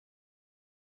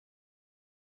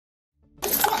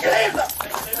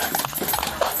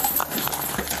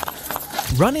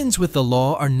Run-ins with the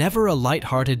law are never a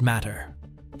light-hearted matter.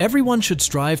 Everyone should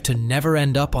strive to never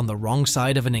end up on the wrong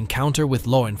side of an encounter with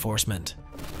law enforcement.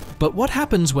 But what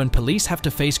happens when police have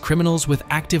to face criminals with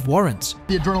active warrants?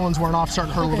 The adrenaline's wearing off,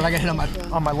 starting to hurt a little bit. I got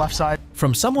hit on my left side.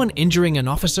 From someone injuring an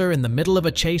officer in the middle of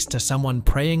a chase to someone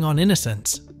preying on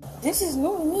innocents. This is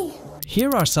new to me. Here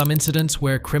are some incidents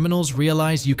where criminals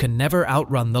realize you can never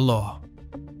outrun the law.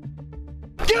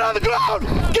 Get on the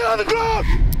ground! Get on the ground!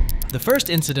 The first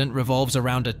incident revolves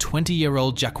around a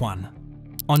 20-year-old Jaquan.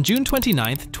 On June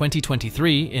 29,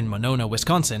 2023, in Monona,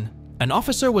 Wisconsin, an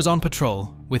officer was on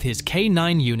patrol with his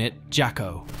K9 unit,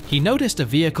 Jacko. He noticed a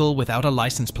vehicle without a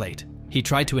license plate. He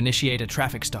tried to initiate a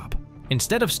traffic stop.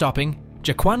 Instead of stopping,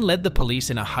 Jaquan led the police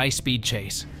in a high-speed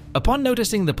chase. Upon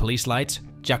noticing the police lights,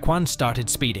 Jaquan started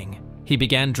speeding. He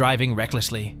began driving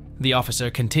recklessly. The officer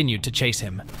continued to chase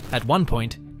him. At one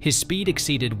point, his speed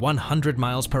exceeded 100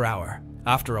 miles per hour.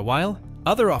 After a while,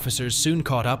 other officers soon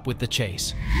caught up with the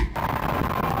chase.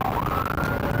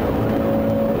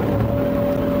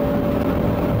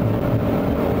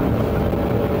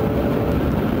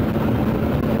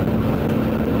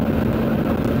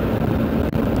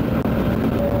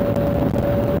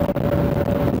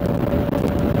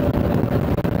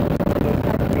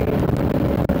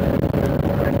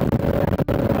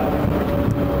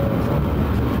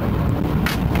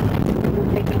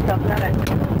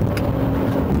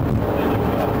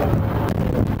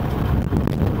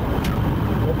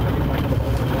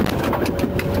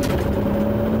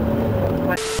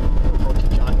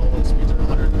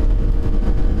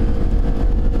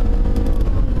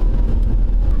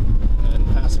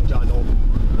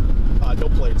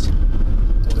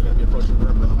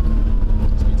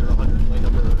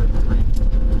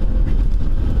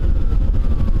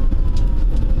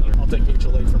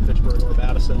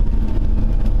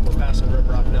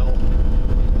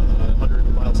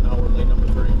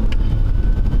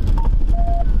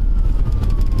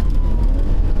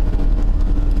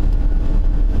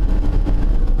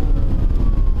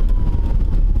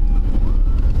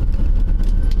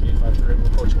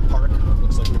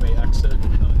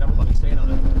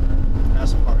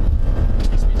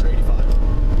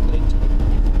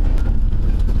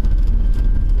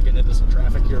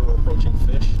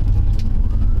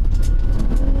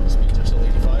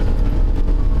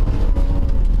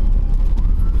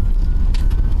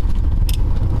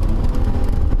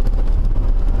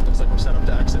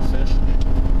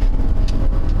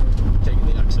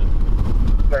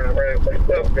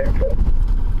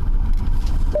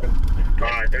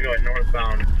 They're going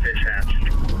northbound, Fish Hatch.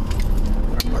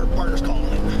 Our partner's calling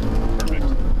it. Perfect.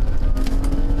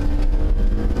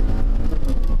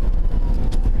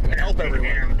 Help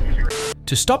everyone.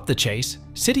 To stop the chase,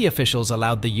 city officials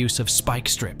allowed the use of spike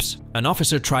strips. An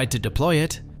officer tried to deploy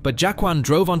it, but Jaquan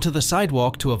drove onto the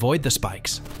sidewalk to avoid the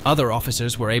spikes. Other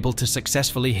officers were able to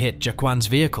successfully hit Jaquan's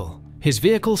vehicle. His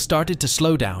vehicle started to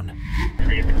slow down.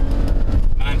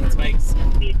 I'm spikes.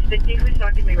 Who's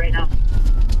talking to me right now?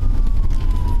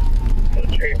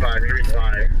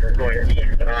 3535. We're going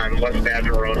east on West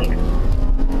Badger Road.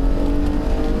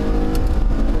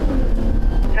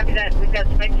 Copy that. We've got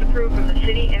spikes approved from the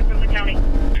city and from the county.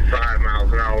 5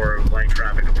 miles an hour of light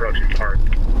traffic approaching park.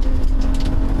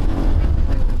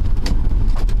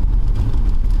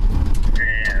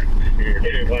 And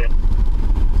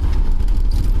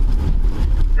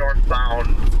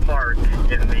northbound park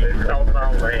in the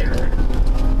southbound lane.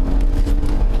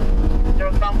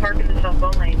 Northbound park in the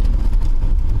southbound lane.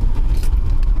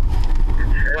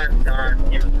 West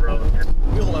on Hughes Road.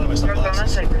 You hold on to my Northbound on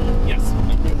sunglasses. Cypress. Yes,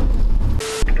 thank you.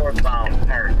 Northbound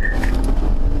park.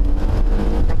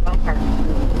 Northbound park.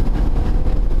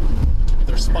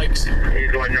 There's spikes.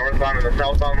 He's going northbound in the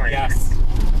southbound lane. Yes.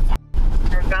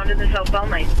 Northbound in the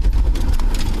southbound lane.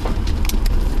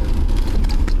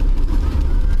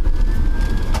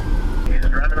 He's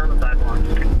driving on the sidewalk.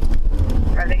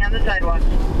 Driving on the sidewalk.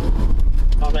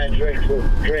 Oh man,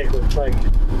 Drake with spikes.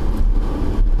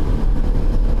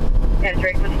 Yeah,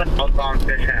 Drake was spiked. Southbound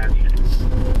Fish Hatch.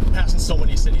 Passing so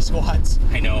many city squads.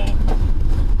 I know.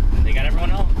 They got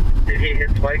everyone out? Did he hit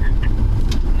spikes?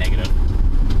 Negative.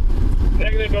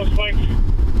 Negative, no spikes.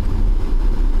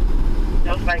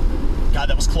 No spike. God,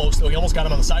 that was close though. He almost got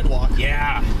him on the sidewalk.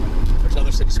 Yeah. There's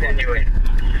another city squad. Continuing.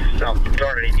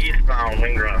 Eastbound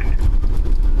Wingra.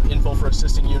 Info for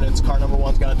assisting units. Car number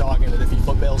 1's got a dog in it. If he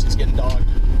foot bails, he's getting dogged.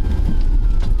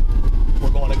 We're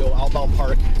going to go outbound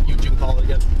park. You can call it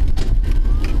again.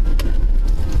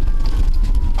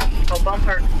 Southbound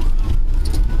park.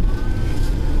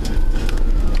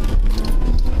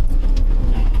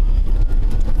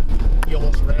 He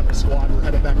almost ran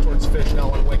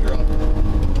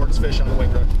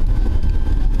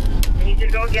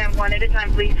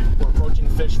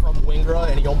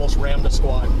almost rammed a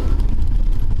squad.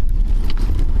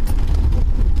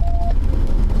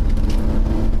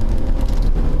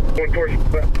 Going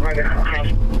towards behind the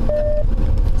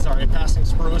house. Sorry, passing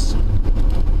Spruce.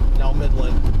 Now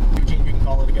Midland. Eugene, you can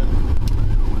call it again.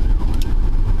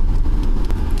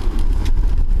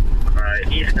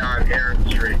 East on Aaron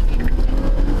Street.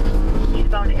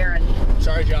 Eastbound Aaron.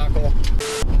 Sorry, Jocko.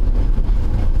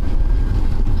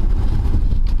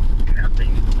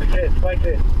 Spike's hit, Spike's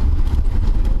hit.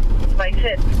 Spike's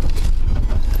hit.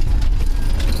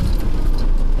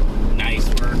 Nice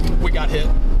work. We got hit.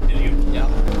 Did you? Yeah.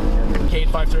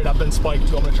 K853, I've been spiked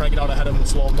too. I'm gonna try to get out ahead of him and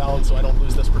slow him down so I don't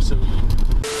lose this pursuit.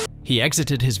 He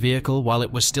exited his vehicle while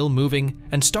it was still moving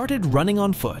and started running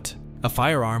on foot. A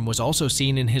firearm was also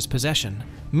seen in his possession.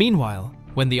 Meanwhile,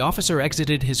 when the officer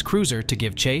exited his cruiser to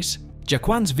give chase,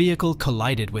 Jaquan's vehicle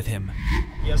collided with him.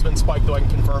 He has been spiked, though I can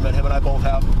confirm it. Him and I both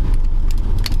have.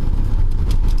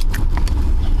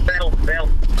 Bail.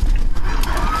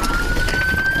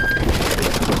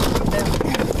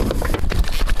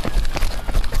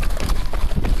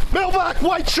 Mailback,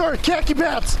 white shirt, khaki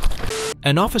pants.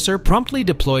 An officer promptly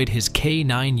deployed his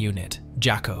K9 unit,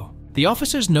 Jacko. The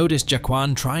officers noticed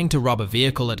Jaquan trying to rob a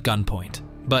vehicle at gunpoint,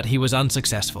 but he was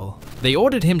unsuccessful. They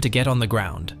ordered him to get on the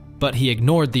ground, but he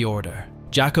ignored the order.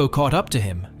 Jacko caught up to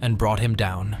him and brought him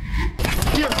down.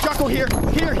 Here, Jocko here.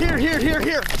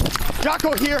 Here.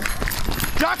 Jocko here.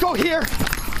 Jocko here.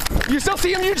 You still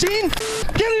see him, Eugene?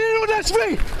 Get in, that's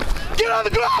me. Get on the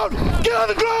ground. Get on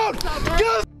the ground. Get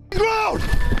on the ground.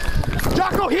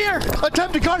 Jocko here.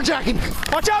 Attempted carjacking.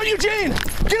 Watch out, Eugene.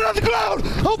 Get on the ground.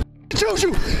 I'll shoot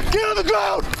you. Get on the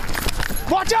ground.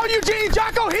 Watch out, Eugene.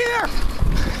 Jocko here.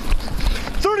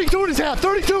 32 in his hand.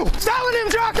 32. Selling him,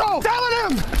 Jocko.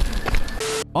 Selling him.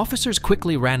 Officers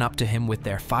quickly ran up to him with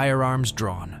their firearms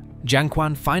drawn.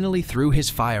 Jaquan finally threw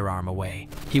his firearm away.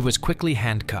 He was quickly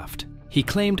handcuffed. He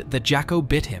claimed that Jacko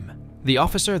bit him. The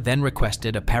officer then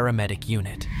requested a paramedic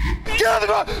unit. Get on the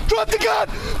ground. Drop the gun.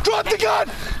 Drop the gun.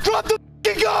 Drop the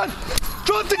f***ing gun.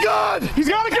 Drop the gun. He's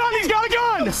got a gun. He's got a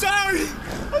gun. I'm sorry.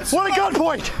 What a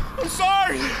gunpoint. I'm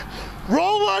sorry.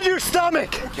 Roll on your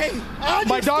stomach. Okay.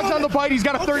 My dog's on the bite. He's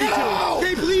got a 32.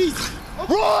 Okay, please.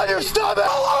 Roll on your stomach.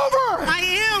 All over. I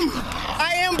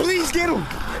am. Please get him.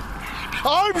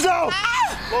 Arms out.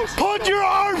 Put your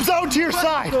arms out to your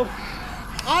side.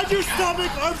 On your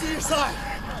stomach, arms to your side.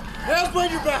 Hands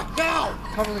behind your back. Now.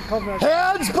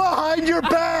 Hands behind your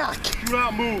back. Do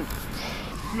not move.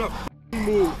 Do not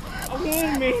move. I'm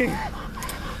in me.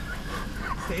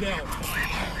 Stay down.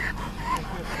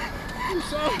 I'm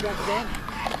sorry.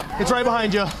 It's right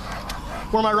behind you,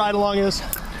 where my ride along is.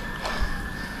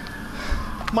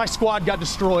 My squad got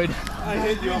destroyed. I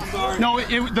hit you. I'm sorry. No,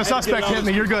 the suspect hit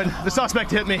me. You're good. The suspect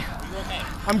hit me.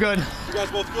 I'm good. You guys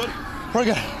both good? We're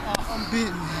good. I'm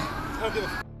beaten.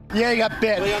 Yeah, you got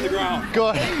bit. Lay on the ground.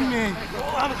 Good.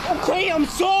 Okay, I'm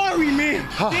sorry, man.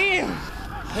 Damn.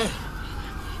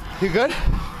 You good?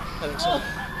 I think so.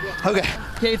 Okay.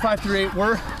 K8538,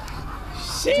 we're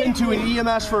into an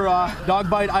EMS for dog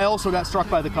bite. I also got struck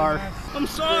by the car. I'm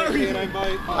sorry.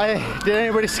 Did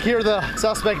anybody secure the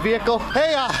suspect vehicle?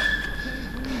 Hey,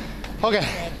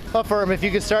 okay. Affirm, if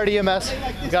you could start EMS,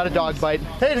 you got a dog bite.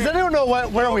 Hey, does anyone know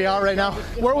where we are right now?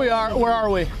 Where are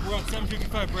we? We're on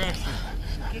 755 Braxton.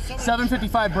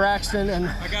 755 Braxton, and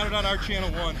I got it on our channel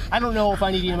 1. I don't know if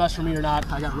I need EMS from me or not.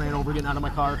 I got ran over getting out of my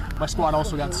car. My squad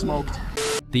also got smoked.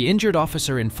 The injured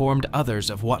officer informed others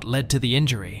of what led to the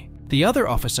injury. The other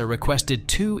officer requested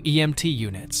 2 EMT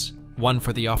units, one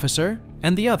for the officer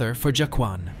and the other for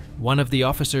Jaquan. One of the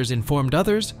officers informed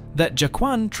others that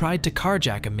Jaquan tried to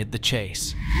carjack amid the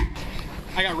chase.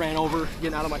 I got ran over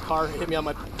getting out of my car. It hit me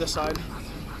on this side.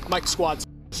 My squad's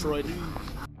destroyed.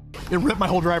 It ripped my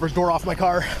whole driver's door off my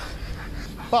car.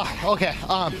 Oh, okay.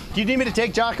 Do you need me to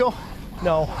take Jocko?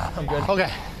 No, I'm good.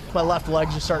 Okay. My left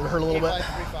leg's just starting to hurt a little bit.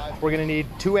 We're gonna need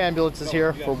 2 ambulances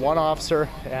here for 1 officer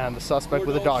and the suspect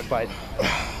with a dog bite.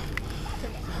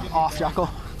 Off, Jocko.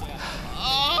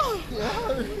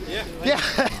 Yeah.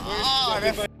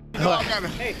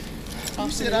 You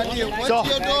said I did what So, to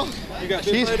your dog? You got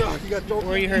Jeez. You got dope.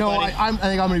 Where are you hurt, No, buddy? I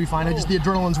think I'm gonna be fine. The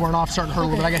adrenaline's wearing off, starting to hurt a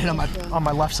little bit. I got hit on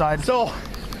my left side. So,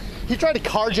 he tried to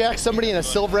carjack somebody in a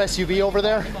silver SUV over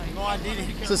there. No, I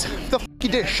didn't. Says, the f you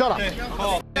did? Shut up.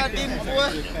 I didn't,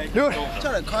 boy. Dude.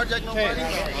 Trying to carjack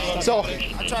nobody. So,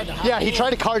 I tried to hide. yeah, he tried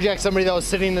to carjack somebody that was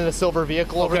sitting in a silver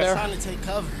vehicle over there. Trying to take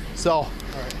cover. So,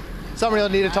 somebody will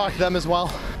need to talk to them as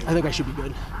well. I think I should be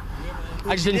good.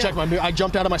 I just didn't check my mirror. I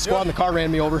jumped out of my squad and the car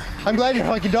ran me over. I'm glad your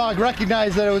fucking dog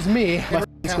recognized that it was me. My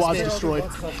squad's destroyed.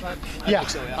 Yeah,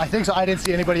 I think so. I didn't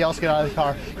see anybody else get out of the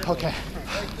car. Okay.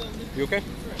 You okay?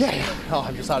 Yeah. Oh,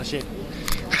 I'm just out of shape.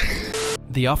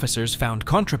 The officers found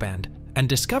contraband and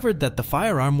discovered that the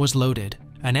firearm was loaded.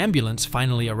 An ambulance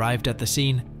finally arrived at the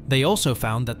scene. They also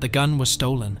found that the gun was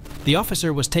stolen. The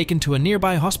officer was taken to a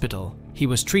nearby hospital. He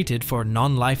was treated for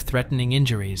non-life-threatening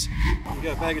injuries. You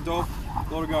got a bag of dope?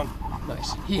 Load a gun.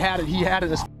 Nice. He had it in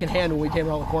his fucking hand when we came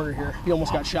around the corner here. He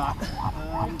almost got shot.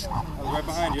 I was right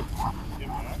behind you.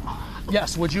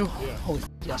 Yes, would you? Yeah. Holy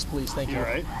yes, please, thank you. You all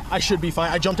right? I should be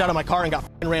fine. I jumped out of my car and got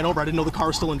ran over. I didn't know the car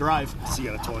was still in drive. Does he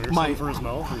got a toy or something for his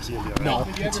mouth? Or is he gonna be all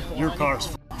right? No. Your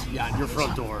car's yeah, your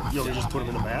front door. You want me to just put him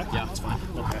in the back? Yeah, it's fine.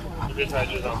 Okay.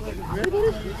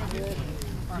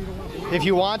 If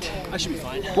you want. I should be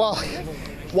fine. Well,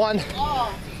 one,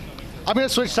 I'm gonna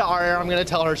switch to RR. I'm gonna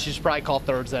tell her she should probably call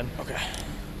thirds then. Okay.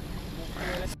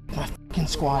 My fucking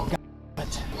squad. God damn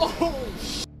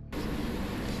it.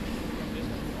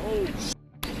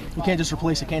 You can't just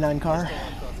replace a K9 car?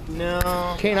 No.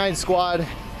 K9 squad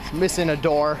missing a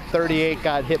door. 38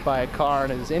 got hit by a car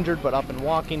and is injured but up and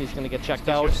walking. He's gonna get checked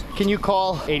out. Can you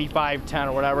call 8510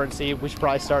 or whatever and see? We should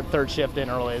probably start third shift in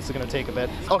early. It's gonna take a bit.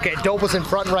 Okay, dope was in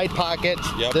front and right pocket.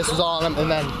 Yep. This was on him, and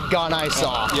then gun I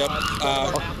saw. Yep.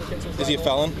 Is he a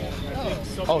felon?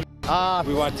 Oh.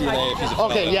 We want DNA if he's a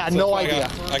felon. Okay, yeah, no idea.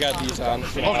 I got these on.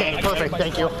 Okay, perfect,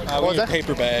 thank you. What was we need that? a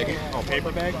paper bag. Oh,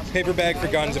 paper bag? Paper bag for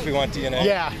guns if we want DNA.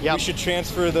 Yeah, yeah. We should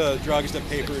transfer the drugs to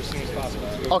paper as soon as possible.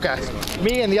 Okay.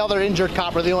 Me and the other injured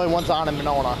cop are the only ones on in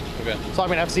Monona. Okay. So I'm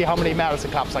gonna have to see how many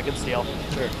Madison cops I can steal.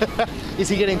 Sure. Is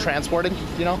he getting transported,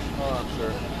 you know? Oh, I'm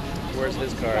sure. Where's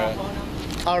his car at?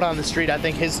 Out on the street, I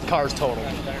think his car's totaled.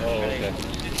 Oh, okay.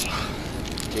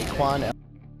 Jaquan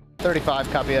 35,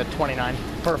 copy at 29.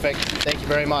 Perfect, thank you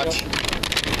very much.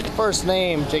 First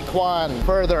name, Jaquan.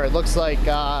 Further, it looks like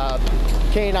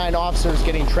K9 officers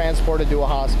getting transported to a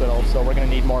hospital, so we're gonna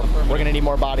need more. We're gonna need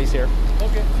more bodies here.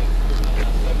 Okay.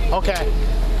 Okay.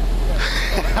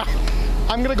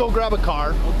 I'm gonna go grab a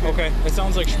car. Okay. It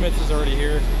sounds like Schmitz is already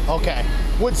here. Okay.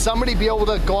 Would somebody be able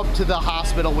to go up to the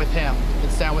hospital with him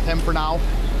and stand with him for now?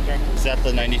 Is that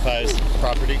the 95's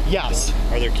property? Yes.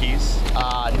 Are there keys?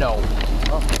 No.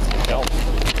 No.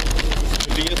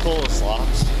 The vehicle is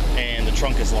locked, and the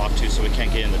trunk is locked too, so we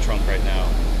can't get in the trunk right now.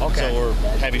 Okay. So we're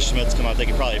having Schmitz come out. They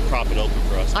can probably prop it open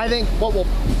for us. I think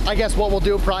I guess what we'll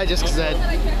do probably just because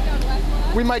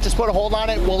we might just put a hold on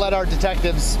it. We'll let our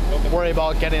detectives worry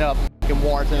about getting a fucking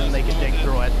warrant, and then they can dig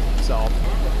through it. So,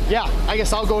 yeah, I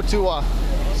guess I'll go to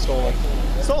Stolen.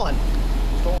 Stolen.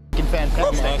 Fucking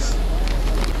fantastic.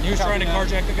 You was trying to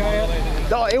carjack the guy yet?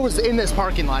 No, it was in this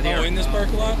parking lot here. Oh, in this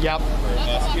parking lot? Yep. Do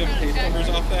you have case numbers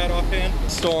off that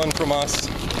offhand? Stolen from us.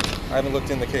 I haven't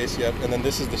looked in the case yet. And then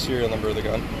this is the serial number of the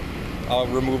gun. I'll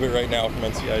remove it right now from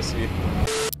NCIC.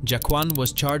 Jaquan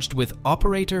was charged with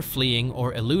operator fleeing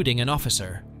or eluding an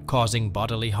officer, causing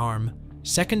bodily harm,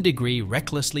 second-degree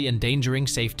recklessly endangering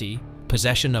safety,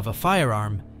 possession of a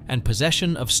firearm, and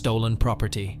possession of stolen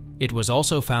property. It was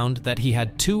also found that he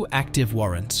had 2 active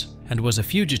warrants and was a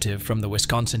fugitive from the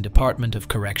Wisconsin Department of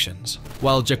Corrections.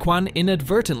 While Jaquan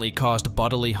inadvertently caused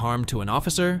bodily harm to an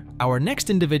officer, our next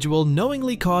individual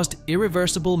knowingly caused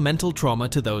irreversible mental trauma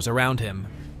to those around him.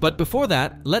 But before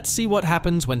that, let's see what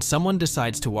happens when someone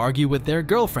decides to argue with their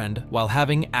girlfriend while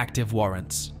having active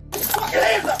warrants.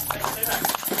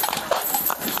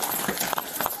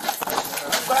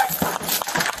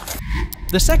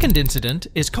 The second incident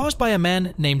is caused by a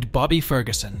man named Bobby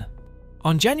Ferguson.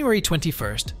 On January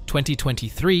 21st,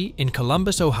 2023, in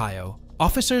Columbus, Ohio,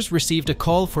 officers received a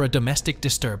call for a domestic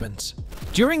disturbance.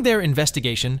 During their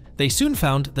investigation, they soon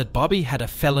found that Bobby had a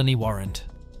felony warrant.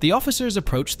 The officers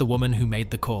approached the woman who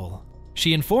made the call.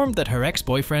 She informed that her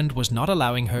ex-boyfriend was not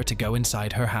allowing her to go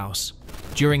inside her house.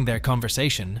 During their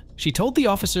conversation, she told the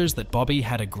officers that Bobby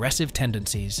had aggressive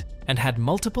tendencies and had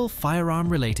multiple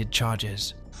firearm-related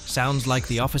charges. Sounds like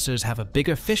the officers have a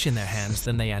bigger fish in their hands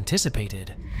than they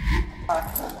anticipated.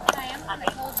 Hi, I'm on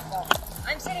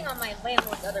I'm sitting on my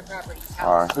landlord's other property.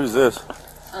 Who's this?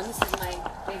 This is my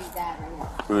baby's dad right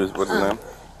here. What's his name?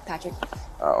 Patrick.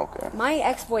 Oh, okay. My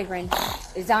ex-boyfriend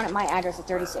is down at my address at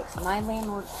 36. My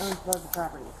landlord owns both the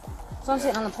properties. So I'm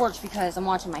sitting on the porch because I'm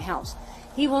watching my house.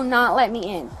 He will not let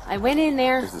me in. I went in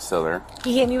there. He's the seller.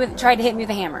 He tried to hit me with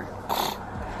a hammer.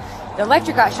 The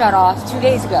electric got shut off 2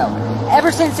 days ago.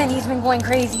 Ever since then, he's been going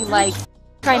crazy, like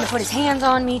trying to put his hands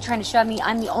on me, trying to shove me.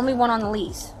 I'm the only one on the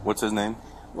lease. What's his name?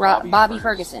 Bobby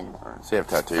Ferguson. Does he have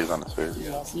tattoos on his face?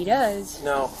 Yes, he does.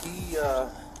 No,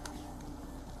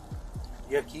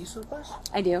 you have keys to the place?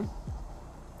 I do.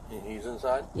 He's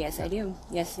inside? Yes, I do.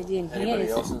 Yes, I do. Anybody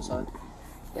else inside?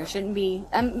 There shouldn't be.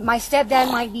 My stepdad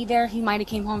might be there. He might have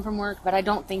came home from work, but I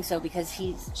don't think so because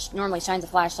he normally shines a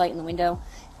flashlight in the window,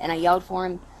 and I yelled for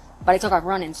him, but I took off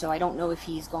running, so I don't know if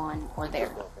he's gone or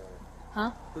there.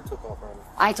 Huh? Who took off running?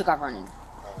 I took off running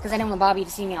because I didn't want Bobby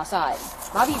to see me outside.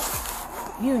 Bobby,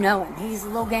 you know him. He's a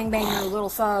little gangbanger, a little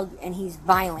thug, and he's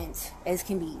violent as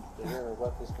can be. Did you have any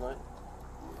weapons tonight?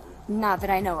 Not that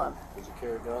I know of. Did you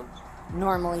carry guns?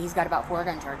 Normally, he's got about 4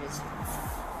 gun charges.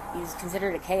 He's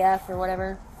considered a KF or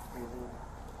whatever.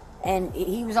 And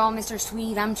he was all Mr.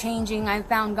 Sweet, I'm changing, I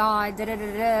found God,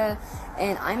 da-da-da-da.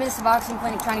 And I'm in a Suboxone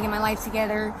clinic trying to get my life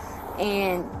together.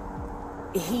 And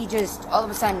he just all of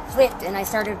a sudden flipped, and I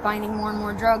started finding more and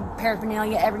more drug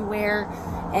paraphernalia everywhere.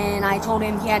 And I told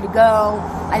him he had to go.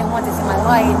 I didn't want this in my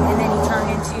life. And then he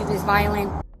turned into this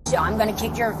violent, I'm going to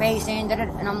kick your face in,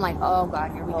 da-da-da. And I'm like, oh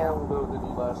God, here we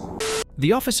go.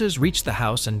 The officers reached the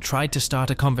house and tried to start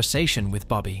a conversation with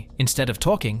Bobby. Instead of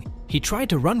talking, he tried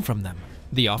to run from them.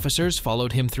 The officers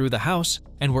followed him through the house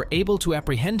and were able to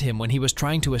apprehend him when he was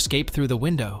trying to escape through the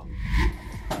window.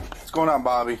 What's going on,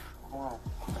 Bobby?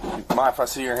 Mind if I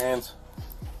see your hands?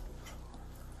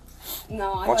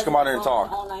 No, why don't you come out here and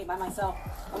talk? All night by myself.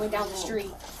 I went down the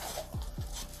street.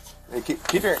 Hey,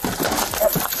 keep your... No!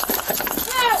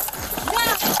 No!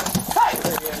 Hey!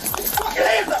 Fucking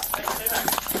hands up!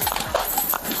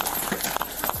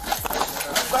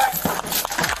 Back!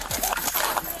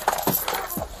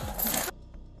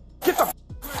 Get the f***!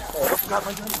 Got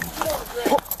my gun.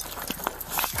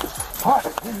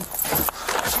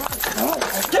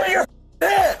 Give me your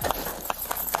head!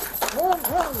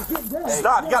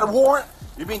 Stop, you got a warrant?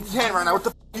 You're being detained right now. What the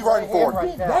f*** are you running for?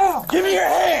 Get down! Give me your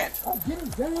hand! Get him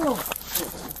down!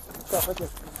 Stop right there.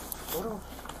 Hold on.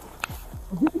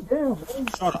 Get him down, man.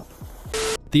 Shut up.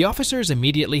 The officers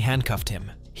immediately handcuffed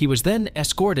him. He was then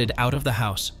escorted out of the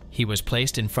house. He was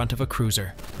placed in front of a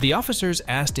cruiser. The officers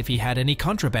asked if he had any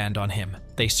contraband on him.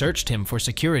 They searched him for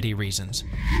security reasons.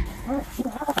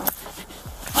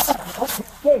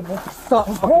 Okay, man.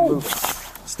 Stop. Okay.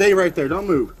 Stay right there. Don't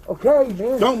move. Okay,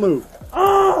 man. Don't move.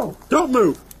 Oh! Don't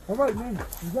move. All right, man.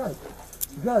 You got it.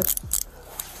 You got it.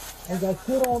 I got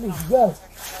shit on me. You got it.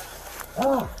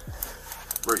 Ah.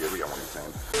 We're good. We got one of these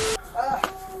things.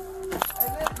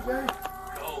 Hey, listen, man.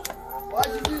 Why'd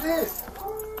you do this?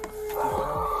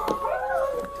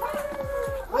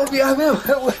 Maybe I will.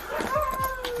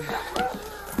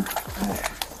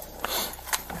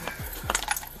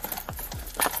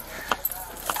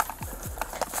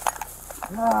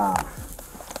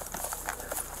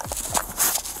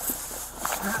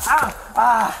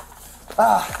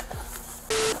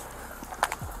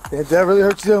 That really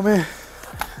hurts you, man.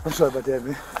 I'm sorry about that,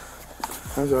 man.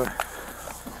 I'm sorry.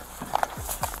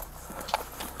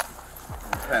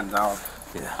 Pen down.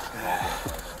 Yeah.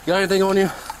 Got anything on you?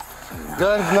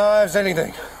 Guns, knives,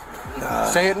 anything? Nah.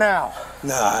 Say it now.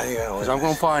 Nah, I ain't got no weapons. 'Cause I'm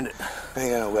gonna find it. I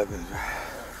ain't got no weapons.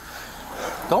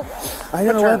 Don't. I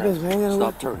ain't got no weapons, man. I ain't got no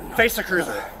Stop weapons. turning. Face the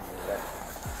cruiser.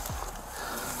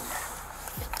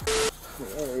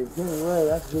 Hey, anyway,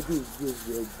 that's what the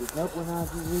couple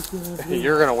houses.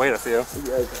 You're gonna wait a few.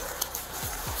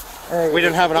 Hey, We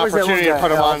didn't have an where's that opportunity to one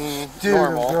put guy? them Oh, on dude,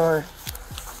 normal. I'm sorry.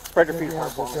 Spread your feet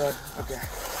apart. Okay. Okay.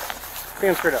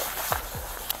 Stand straight up.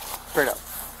 Straight up.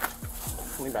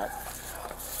 Lean back.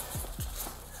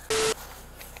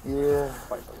 Yeah.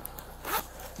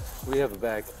 We have a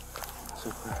bag.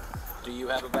 Do you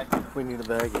have a bag? We need a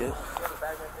bag, yeah.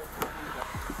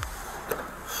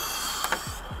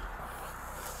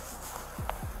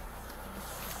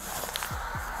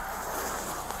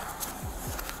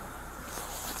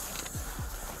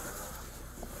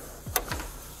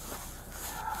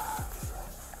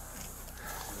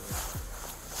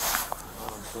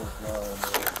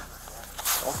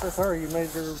 Also, sorry, you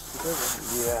made your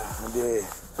decision. Yeah, I did.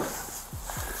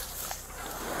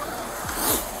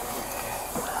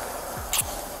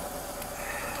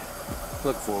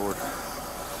 Look forward.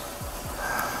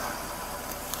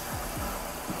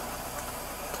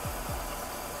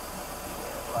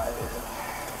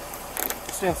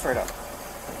 Stand straight up.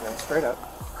 Straight up.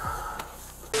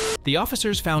 The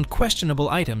officers found questionable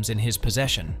items in his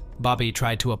possession. Bobby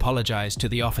tried to apologize to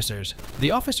the officers.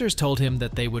 The officers told him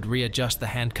that they would readjust the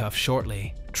handcuffs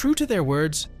shortly. True to their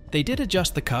words, they did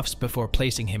adjust the cuffs before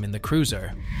placing him in the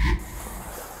cruiser.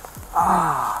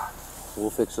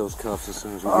 We'll fix those cuffs as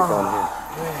soon as we get down here.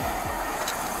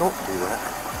 Yeah. Don't do that.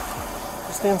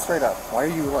 Just stand straight up. Why are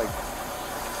you like...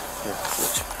 Here,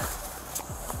 switch.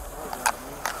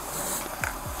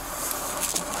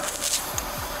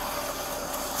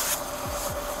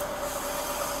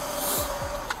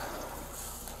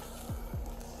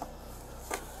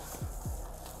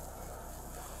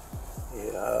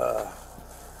 Yeah.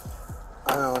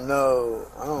 I don't know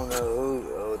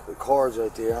who the car's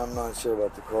right there. I'm not sure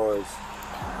about the cars.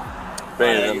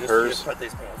 Banging them hers. You just put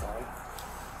these pants on.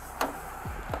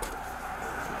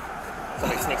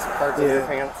 Somebody sneaks some cards in your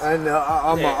pants. I know.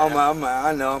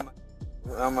 I know.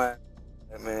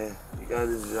 Man, you guys,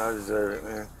 I deserve it,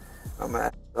 man.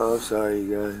 Oh, sorry, you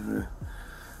guys, man.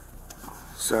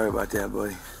 Sorry about that,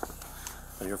 buddy.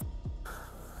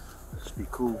 Just be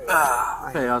cool.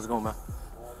 Hey, how's it going, man?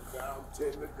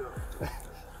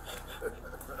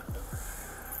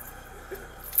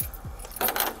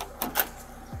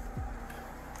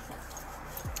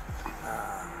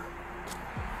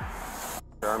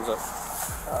 Arms up.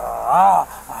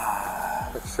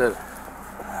 Like I said,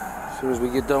 as soon as we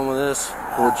get done with this,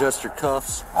 we'll adjust your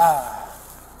cuffs.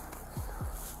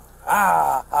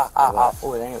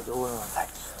 Oh, it ain't going on tight.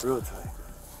 Real tight.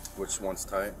 Which one's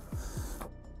tight?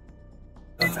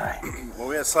 Real tight. Well,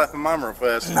 we had to slap him on real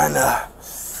fast. I know.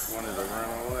 Wanted to run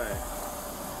away.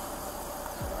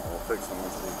 We'll fix him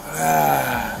once we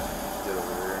get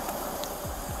over here.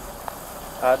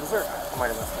 Dessert. I might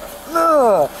have messed up.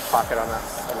 No. Pocket on that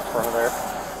in the front of there.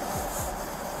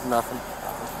 Nothing.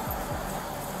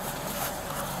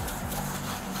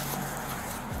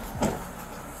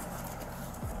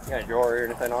 You got a drawer or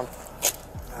anything on?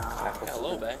 Got a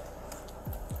little bit.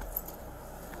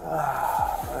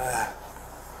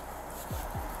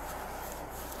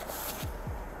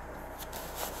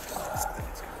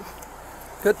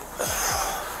 Good.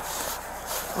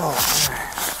 Oh,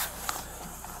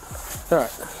 all right,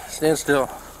 stand still.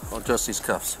 I'll adjust these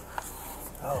cuffs.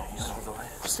 Oh,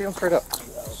 stand straight up.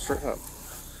 Straighten up.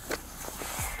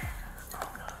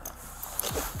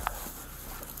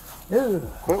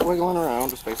 Quit wiggling around.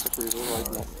 Just face the cruiser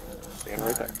like that. Stand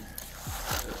right there.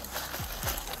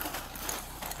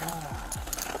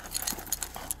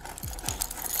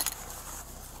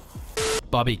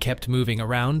 Bobby kept moving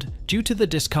around due to the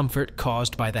discomfort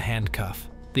caused by the handcuff.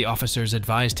 The officers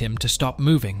advised him to stop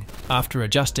moving. After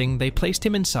adjusting, they placed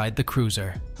him inside the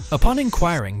cruiser. Upon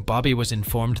inquiring, Bobby was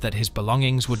informed that his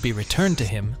belongings would be returned to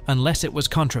him unless it was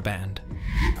contraband.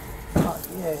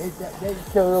 yeah, they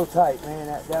still real tight, man.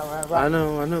 That one right. I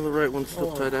know the right one's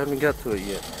still tight. I haven't got to it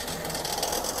yet.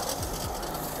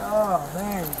 Oh,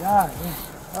 man, God.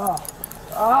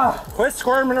 Man. Quit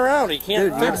squirming around. You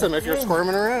can't fix them if you're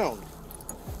squirming around.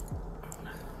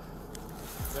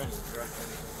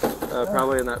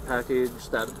 Probably in that package,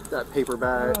 that paper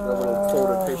bag, that little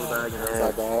folded paper bag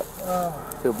inside that.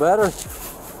 Feel better?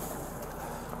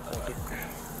 Thank you.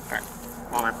 All right,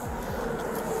 come on, man.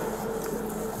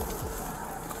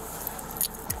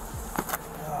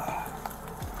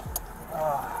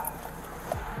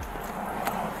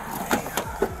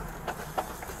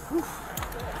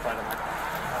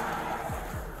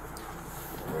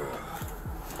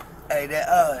 Hey, that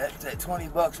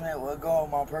 $20, man, will go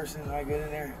on my person when I get in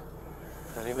there.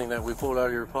 Anything that we pulled out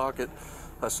of your pocket,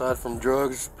 aside from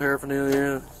drugs,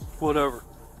 paraphernalia, whatever,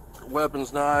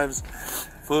 weapons, knives,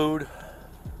 food,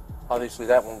 obviously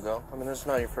that won't go. I mean, this is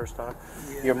not your first time.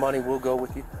 Yeah. Your money will go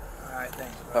with you. All right,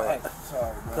 thanks, bro. All right. Hey,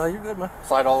 sorry, bro. No, you're good, man.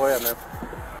 Slide all the way up, man.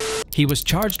 He was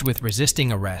charged with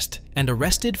resisting arrest and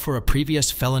arrested for a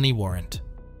previous felony warrant.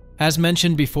 As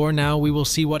mentioned before, now we will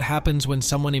see what happens when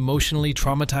someone emotionally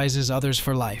traumatizes others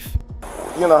for life.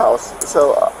 You know how,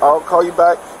 so I'll call you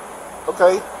back,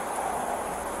 okay?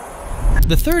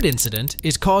 The third incident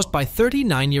is caused by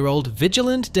 39-year-old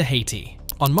Vigilant DeHaty.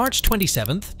 On March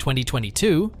 27,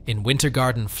 2022, in Winter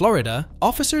Garden, Florida,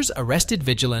 officers arrested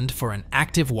Vigilant for an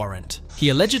active warrant. He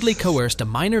allegedly coerced a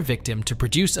minor victim to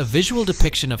produce a visual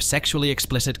depiction of sexually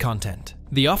explicit content.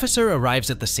 The officer arrives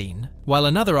at the scene, while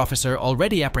another officer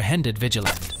already apprehended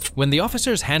Vigilant. When the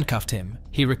officers handcuffed him,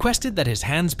 he requested that his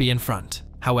hands be in front.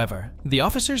 However, the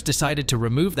officers decided to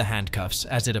remove the handcuffs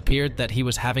as it appeared that he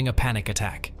was having a panic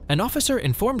attack. An officer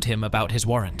informed him about his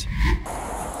warrant.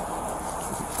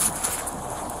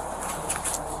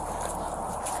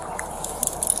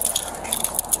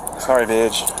 Sorry,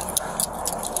 Vidge.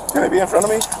 Can they be in front of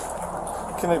me?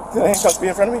 Can the handcuffs be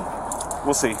in front of me?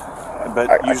 We'll see,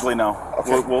 but usually no.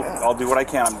 Okay. I'll do what I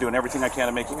can. I'm doing everything I can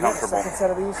to make you comfortable. Second set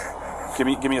of these?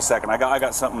 Give me a second. I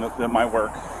got something that might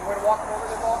work.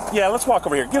 Yeah, let's walk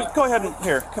over here. Go ahead and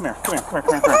here. Come here. Take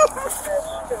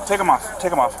them off.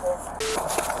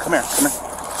 Come here.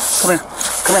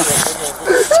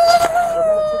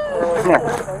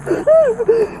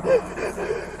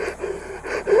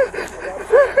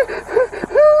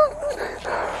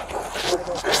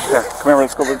 Here, come here,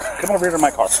 let's go. Come over here to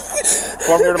my car.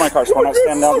 Come over here to my car so we're not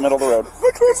standing out in the middle of the road.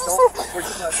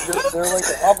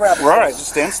 I'll grab them. All right, just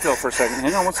stand still for a second.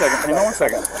 Hang on one second.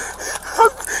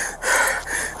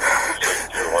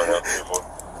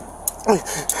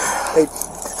 Hey,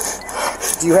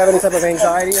 do you have any type of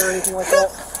anxiety or anything like that?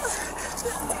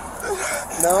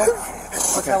 No?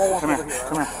 Let's have a walk over here.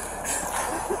 Come here.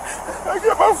 I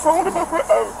got my phone in my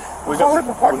pocket. We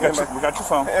got your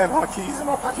phone. And my keys in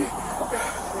my pocket.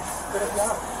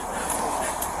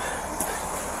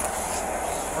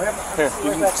 Here,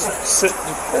 you can sit,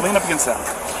 lean up against that.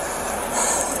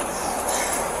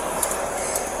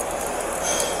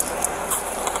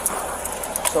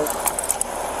 So,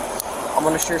 I'm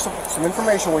going to share some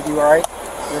information with you, alright?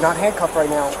 You're not handcuffed right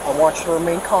now. I want you to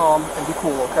remain calm and be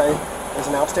cool, okay? There's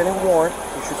an outstanding warrant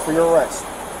issued for your arrest.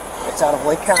 It's out of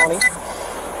Lake County,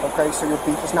 okay? So your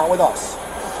beef is not with us,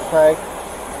 okay?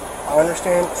 I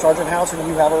understand, Sergeant Houser and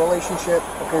you have a relationship,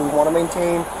 okay? We want to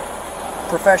maintain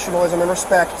professionalism and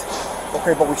respect,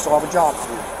 okay? But we still have a job to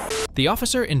do. The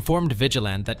officer informed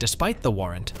Vigilant that despite the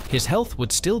warrant, his health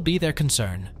would still be their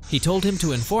concern. He told him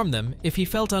to inform them if he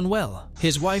felt unwell.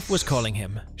 His wife was calling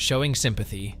him. Showing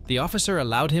sympathy, the officer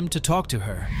allowed him to talk to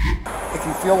her. If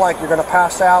you feel like you're going to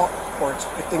pass out, or if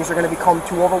things are going to become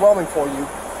too overwhelming for you,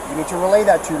 you need to relay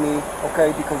that to me,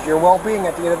 okay? Because your well-being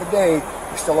at the end of the day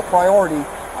is still a priority.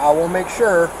 I will make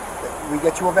sure that we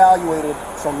get you evaluated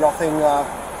so nothing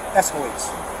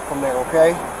escalates from there,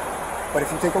 okay? But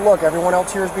if you take a look, everyone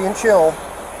else here is being chill.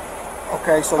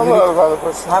 Okay, so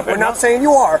we're not saying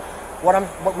you are.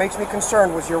 What makes me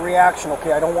concerned was your reaction,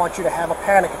 okay? I don't want you to have a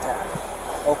panic attack,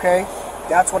 okay?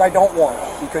 That's what I don't want,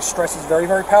 because stress is very,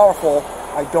 very powerful.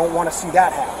 I don't want to see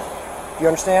that happen. Do you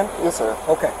understand? Yes, sir.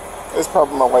 Okay. It's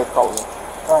probably my wife calling me.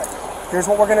 All right. Here's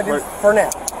what we're going to do for now.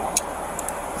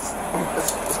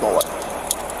 It's my wife.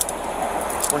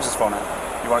 Where's his phone at?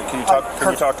 Can you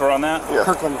talk to her on that? Yeah.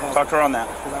 Kirkland talk to her on that.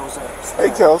 Hey,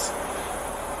 Kels.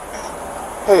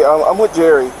 Hey, I'm with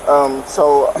Jerry.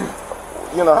 So,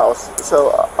 you know how.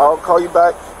 So I'll call you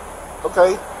back.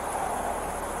 Okay.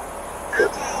 Okay.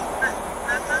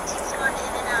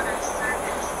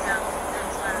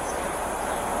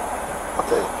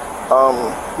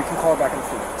 We can call her back in a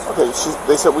few minutes. Okay.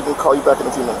 They said we can call you back in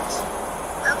a few minutes.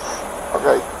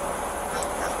 Okay.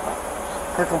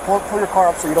 Kirkland, pull your car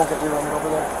up so you don't get rear-ended over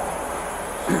there.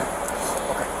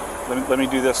 Okay. Let me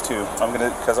do this too. I'm gonna,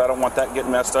 because I don't want that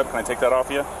getting messed up. Can I take that off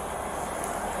you?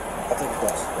 I'll take it,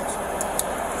 yes.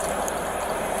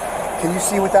 Can you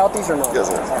see without these or no? Yes,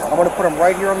 sir. Right, I'm going to put them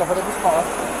right here on the hood of this car,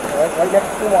 right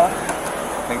next to the lock.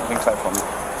 Hang tight for me.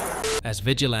 As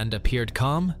Vigilant appeared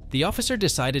calm, the officer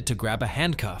decided to grab a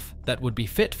handcuff that would be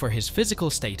fit for his physical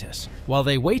status. While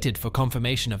they waited for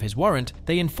confirmation of his warrant,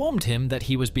 they informed him that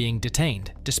he was being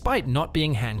detained, despite not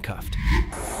being handcuffed.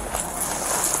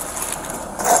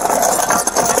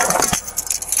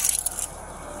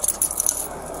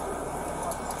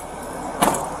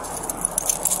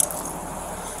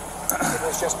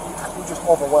 You're just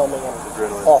overwhelming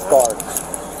and off guard.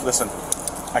 Listen,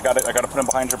 I got to put them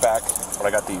behind your back, but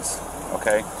I got these,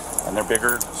 okay? And they're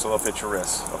bigger, so they'll fit your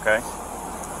wrists, okay?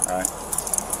 All right.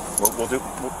 We'll give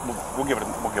it a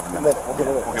minute. We'll give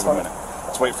it a minute.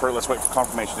 Let's wait for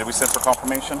confirmation. Did we send for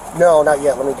confirmation? No, not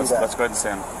yet. Let me do that. Let's go ahead and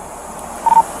send.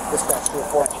 Dispatch to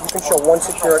report. You can show one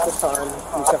secure at this time.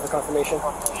 Can you send for confirmation?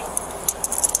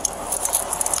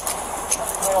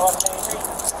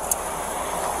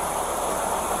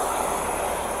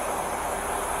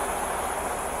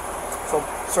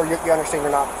 So you understand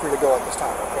you're not free to go at this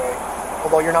time, okay?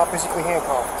 Although you're not physically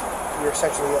handcuffed, you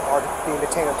essentially are being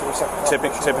detained until we set the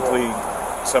Typically,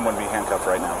 someone would be handcuffed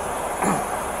right now.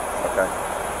 Okay.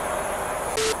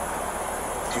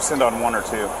 Did you send on one or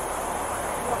two?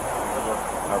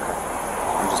 Okay.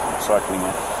 I'm just so I can.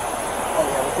 Oh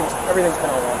yeah, everything's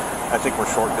been on one. I think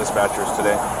we're short dispatchers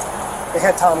today. They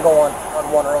had Tom go on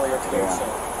one earlier today. Yeah. So.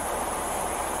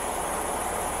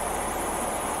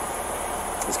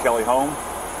 Is Kelly home?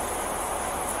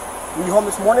 Were you home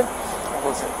this morning?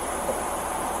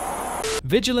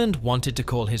 Vigilant wanted to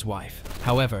call his wife.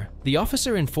 However, the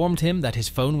officer informed him that his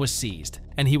phone was seized,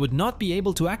 and he would not be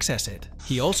able to access it.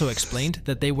 He also explained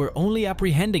that they were only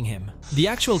apprehending him. The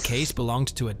actual case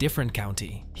belonged to a different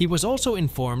county. He was also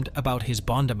informed about his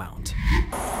bond amount. Is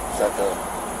that to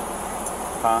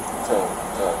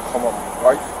come up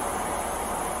right?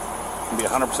 To be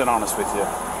 100% honest with you,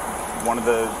 one of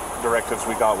the directives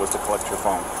we got was to collect your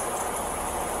phone.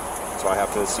 So I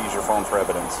have to seize your phone for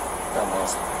evidence. That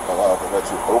must allow to let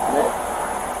you open it.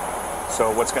 So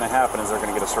what's going to happen is they're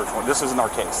going to get a search warrant. This isn't our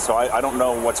case, so I don't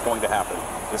know what's going to happen.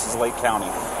 This is Lake County.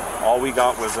 All we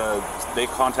got was they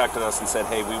contacted us and said,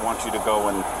 hey, we want you to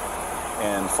go and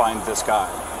find this guy.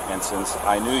 And since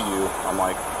I knew you, I'm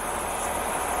like,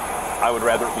 I would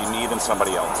rather it be me than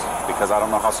somebody else, because I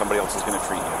don't know how somebody else is going to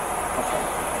treat you. Okay.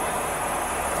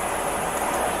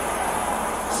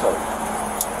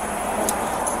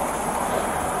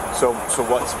 So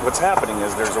what's happening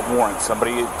is there's a warrant.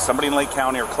 Somebody in Lake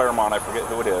County or Claremont, I forget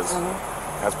who it is,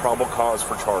 has probable cause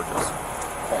for charges.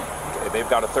 Okay, they've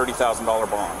got a $30,000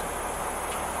 bond.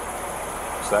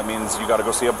 So that means you got to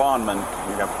go see a bondman.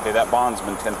 You have to pay that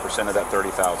bondsman 10% of that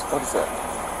 $30,000. What is that?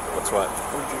 What's what?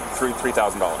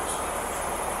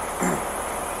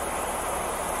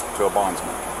 $3,000 to a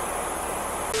bondsman.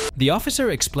 The officer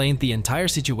explained the entire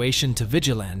situation to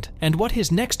Vigilant and what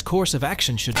his next course of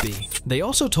action should be. They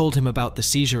also told him about the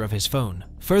seizure of his phone.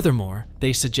 Furthermore,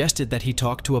 they suggested that he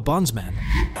talk to a bondsman.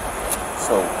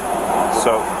 So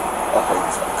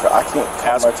okay, I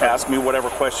can't ask me whatever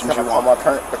questions you want. Can I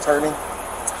call my attorney?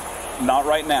 Not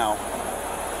right now,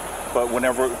 but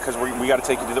whenever, because we got to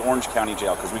take you to the Orange County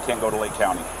jail because we can't go to Lake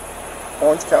County.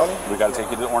 Orange County? We got to take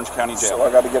you to the Orange County jail. So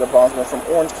I got to get a bondsman from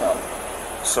Orange County.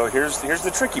 So here's the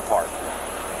tricky part.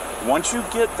 Once you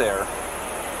get there,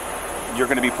 you're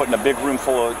going to be put in a big room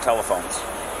full of telephones.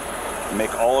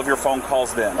 Make all of your phone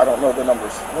calls then. I don't know the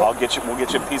numbers. We'll get you a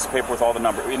piece of paper with all the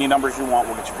numbers. Any numbers you want,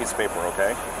 we'll get you a piece of paper,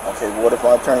 okay? Okay, what if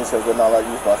my attorney says they're not allowed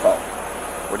to use my phone?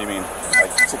 What do you mean?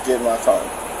 Like, to get my phone.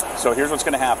 So here's what's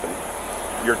going to happen.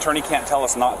 Your attorney can't tell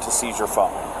us not to seize your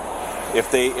phone.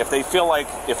 If they feel like,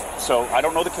 so I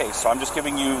don't know the case, so I'm just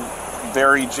giving you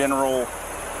very general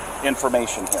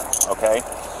information here, okay?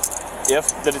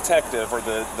 If the detective or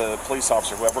the police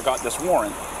officer, whoever got this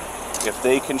warrant, if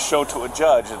they can show to a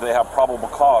judge that they have probable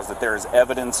cause that there is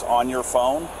evidence on your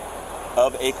phone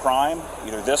of a crime,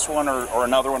 either this one or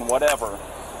another one, whatever,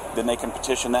 then they can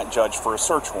petition that judge for a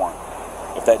search warrant.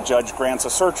 If that judge grants a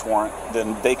search warrant,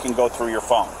 then they can go through your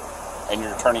phone, and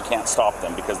your attorney can't stop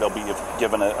them because they'll be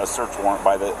given a search warrant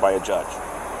by a judge.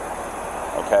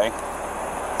 Okay?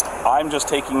 I'm just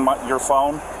taking your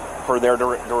phone per their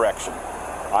direction.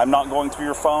 I'm not going through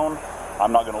your phone.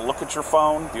 I'm not going to look at your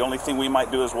phone. The only thing we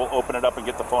might do is we'll open it up and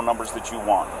get the phone numbers that you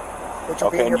want.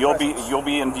 Okay, and you'll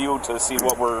be in view to see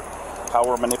how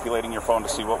we're manipulating your phone to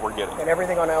see what we're getting. And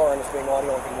everything on our end is being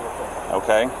audio and video recorded.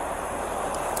 Okay.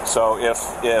 So if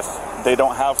they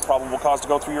don't have probable cause to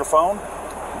go through your phone,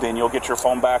 then you'll get your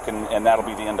phone back and that'll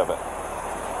be the end of it.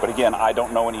 But again, I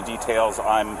don't know any details.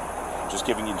 I'm just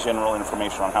giving you general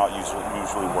information on how it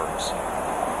usually works.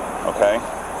 Okay?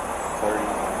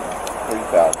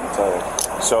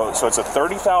 30,000. So it's a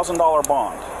 $30,000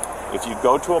 bond. If you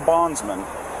go to a bondsman,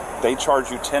 they charge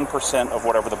you 10% of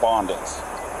whatever the bond is.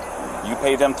 You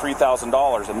pay them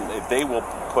 $3,000 and they will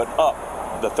put up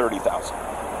the $30,000.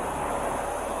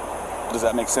 Does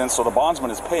that make sense? So the bondsman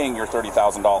is paying your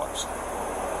 $30,000,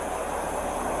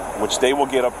 which they will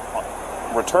get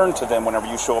returned to them whenever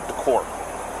you show up to court.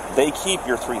 They keep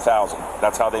your $3,000.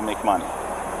 That's how they make money.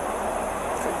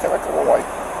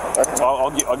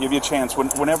 I'll give you a chance.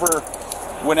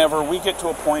 Whenever we get to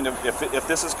a point of if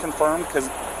this is confirmed, because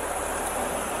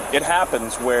it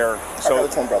happens where. So, I got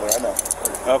a twin brother. I know.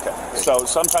 Okay. So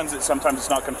sometimes it's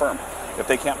not confirmed. If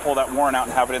they can't pull that warrant out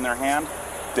and have it in their hand,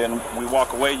 then we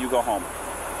walk away. You go home.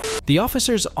 The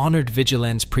officers honored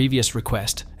Vigilant's previous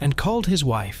request and called his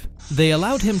wife. They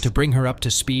allowed him to bring her up to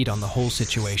speed on the whole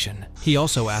situation. He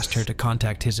also asked her to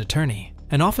contact his attorney.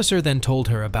 An officer then told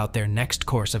her about their next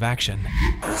course of action.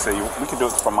 So we can do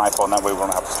it from my phone. That way we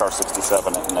don't have to star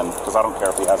 67 and then because I don't care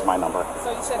if he has my number.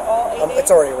 So you said all 8? It's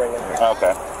already ringing.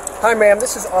 Okay. Hi, ma'am.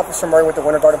 This is Officer Murray with the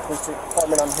Winter Garden Police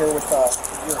Department. I'm here with your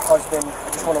husband.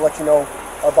 I just want to let you know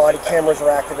our body cameras are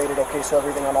activated. Okay, so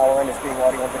everything on our end is being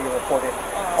audio and video recorded.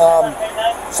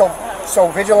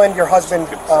 So Vigilant, your husband,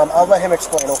 I'll let him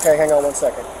explain. Okay, hang on one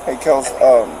second. Hey, Kels.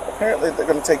 Apparently they're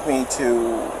going to take me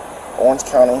to Orange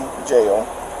County Jail.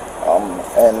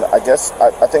 And I guess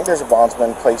I think there's a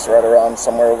bondsman place right around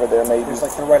somewhere over there. Maybe it's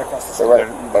like they're right across the street. Right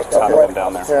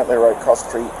down there. Apparently, right across the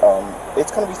street. It's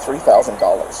going to be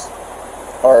 $3,000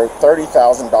 or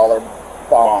 $30,000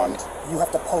 bond. You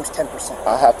have to post 10%.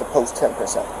 I have to post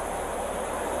 10%.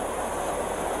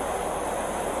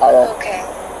 I don't. Okay.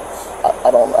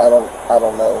 I don't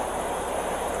know.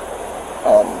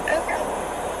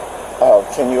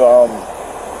 Can you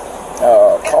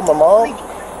call my mom?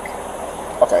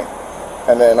 Okay.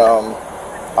 And then I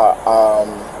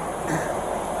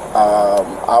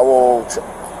will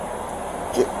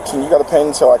can you got a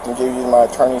pen so I can give you my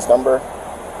attorney's number?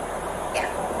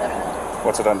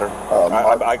 What's it under?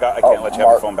 I can't let you have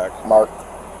your phone back. Mark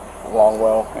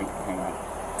Longwell. Hang on.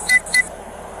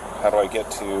 How do I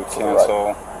get to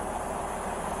cancel?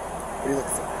 What are you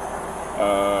looking for? I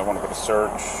want to go to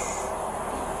search.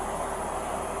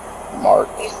 Mark.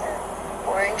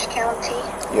 Orange County?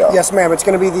 Yeah. Yes, ma'am. It's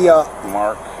going to be the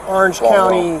Mark Orange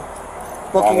County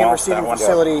Booking and Longwell, Receiving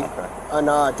Facility in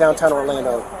downtown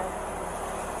Orlando.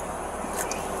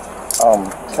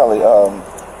 Kelly, I'm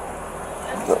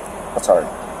sorry.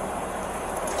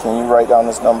 Can you write down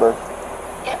this number?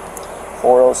 Yep.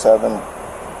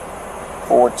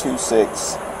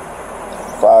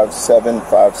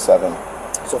 407-426-5757.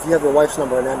 So if you have your wife's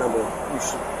number and that number, you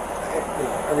should,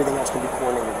 everything else can be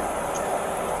coordinated.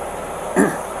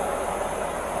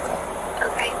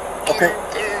 Okay. Okay.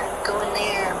 And they're going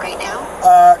there right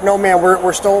now? No, man.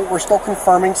 We're still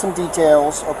confirming some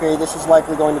details. Okay, this is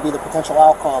likely going to be the potential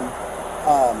outcome.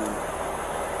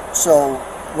 So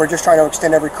we're just trying to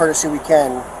extend every courtesy we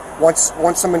can. Once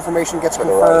some information gets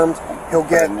confirmed, he'll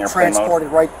get transported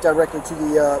right directly to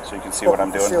the. So you can see what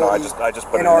I'm doing. No, I just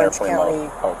put it in airplane mode.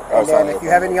 And then if you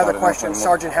have any other questions,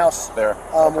 Sergeant House there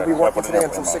will be working today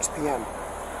until 6 p.m. Is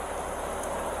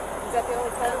that the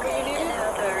only phone you need? And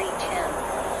how do I reach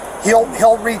him?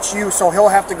 He'll reach you, so he'll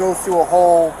have to go through a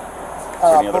whole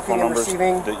booking and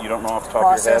receiving that you don't know off the top of your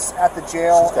process at the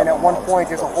jail. And at one point,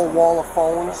 there's a whole wall of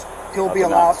phones. He'll be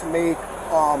allowed to make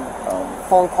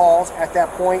phone calls at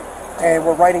that point, and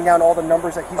we're writing down all the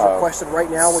numbers that he's requested right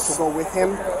now, which will go with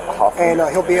him, and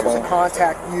he'll be able to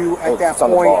contact you at that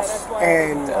point,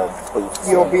 and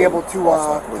you'll be able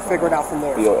to figure it out from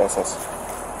there.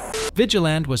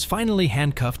 Vigilant was finally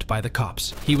handcuffed by the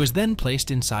cops. He was then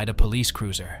placed inside a police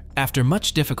cruiser. After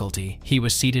much difficulty, he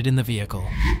was seated in the vehicle.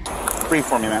 Breathe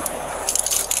for me, man.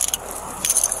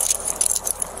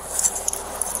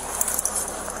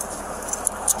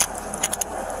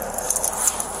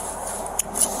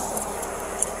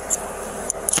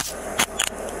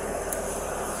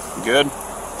 Good? You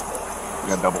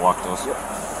gotta double lock those. Yep.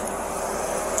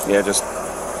 Yeah, just.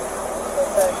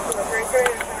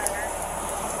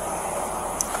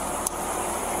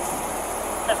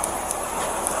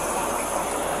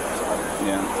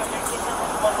 Yeah.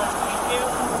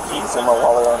 Keys in my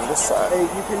wallet on this side. Hey,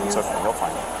 you can use you'll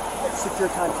find it. secure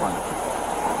time.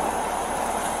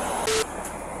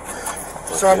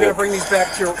 So I'm going to bring these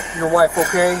back to your wife,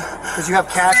 okay? Because you have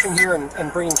cash in here,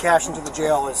 and bringing cash into the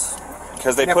jail is.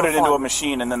 Because they put it into a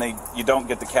machine and then you don't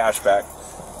get the cash back.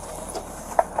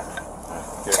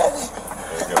 Good.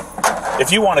 There you go.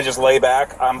 If you want to just lay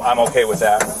back, I'm okay with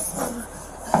that.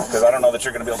 Because I don't know that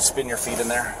you're going to be able to spin your feet in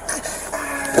there.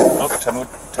 Oh, tell me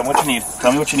what you need.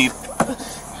 Tell me what you need.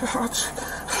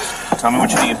 Tell me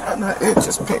what you need. It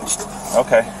just pinched.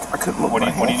 Okay. I couldn't move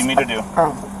What do you need me to do?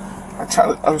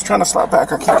 I was trying to slap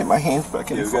back. I can't get my hands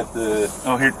back in. You got the.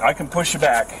 Oh, here I can push you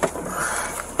back.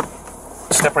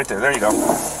 Step right there. There you go.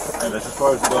 That's as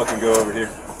far as the ball can go over here.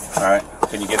 All right.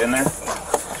 Can you get in there?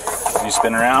 Can you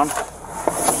spin around?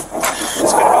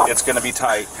 It's gonna be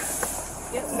tight.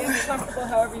 Get comfortable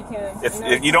however you can.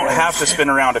 If you don't have to spin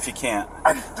around if you can't.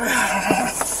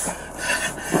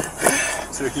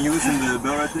 Sir, can you loosen the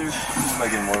belt right there? This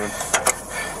might get more room.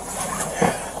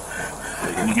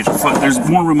 Can you get your foot? There's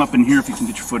more room up in here if you can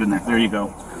get your foot in there. There you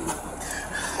go.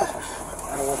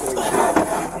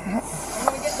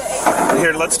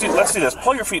 Here, let's do this.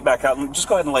 Pull your feet back out and just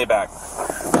go ahead and lay back.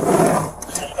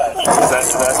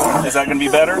 Is that going to be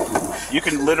better? You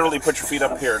can literally put your feet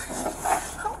up here.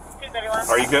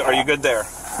 Are you good? Are you good there?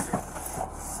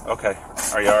 Okay.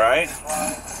 Are you all right?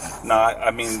 No,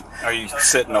 I mean, are you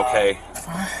sitting okay?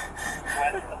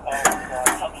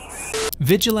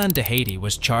 Vigilant de Haiti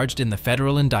was charged in the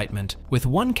federal indictment with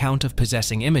 1 count of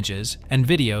possessing images and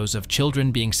videos of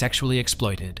children being sexually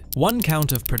exploited, 1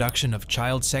 count of production of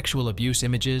child sexual abuse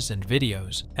images and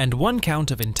videos, and 1 count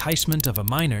of enticement of a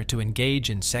minor to engage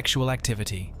in sexual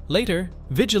activity. Later,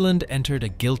 Vigilant entered a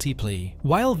guilty plea.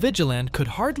 While Vigilant could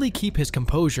hardly keep his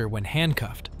composure when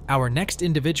handcuffed, our next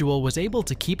individual was able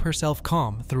to keep herself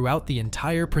calm throughout the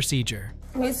entire procedure.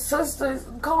 His sisters,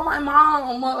 call my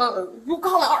mom. You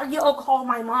call RDO, call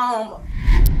my mom.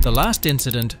 The last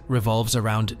incident revolves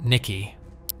around Nikki.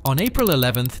 On April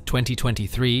 11th,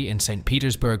 2023, in St.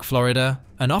 Petersburg, Florida,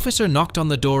 an officer knocked on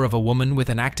the door of a woman with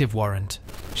an active warrant.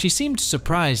 She seemed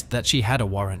surprised that she had a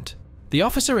warrant. The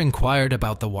officer inquired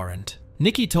about the warrant.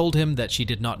 Nikki told him that she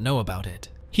did not know about it.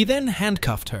 He then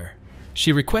handcuffed her.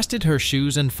 She requested her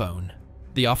shoes and phone.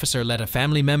 The officer let a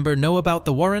family member know about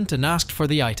the warrant and asked for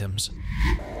the items.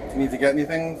 You need to get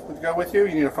anything to go with you?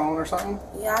 You need a phone or something?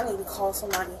 Yeah, I need to call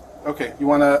somebody. Okay, you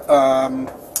want to,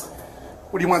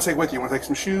 what do you want to take with you? You want to take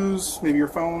some shoes, maybe your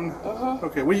phone?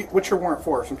 Okay, what's your warrant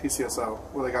for, some PCSO?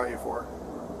 What they got you for?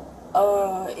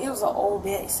 It was an old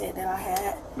bed set that I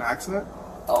had. An accident?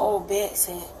 An old bed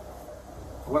set.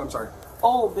 What, I'm sorry?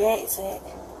 Old bed set.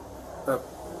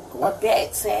 What? A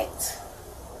bed set.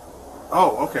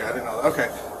 Oh, okay, I didn't know that. Okay.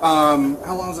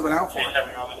 How long has it been out for?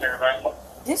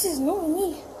 This is new to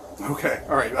me. Okay,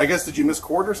 all right. I guess, did you miss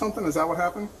court or something? Is that what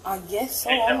happened? I guess so.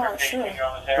 I'm not sure.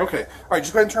 Okay. All right,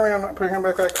 just go ahead and turn me on, put your hand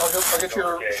back. I'll get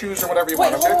your shoes or whatever you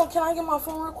Wait, want, okay? hold on. Can I get my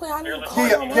phone real quick? I need to call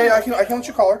Yeah, I can let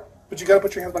you call her, but you got to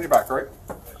put your hands on your back, all right?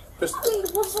 Just,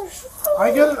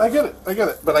 I get it.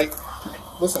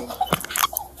 But listen,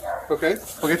 okay?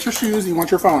 We'll get your shoes. You want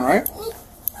your phone, right?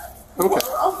 Okay.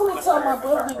 I'm going to tell my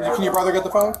brother. Can your brother get the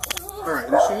phone? All right,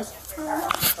 and the shoes?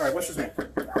 All right, what's his name?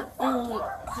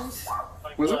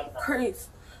 What is it? Chris.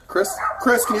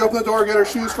 Chris, can you open the door and get her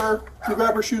shoes for her? Can you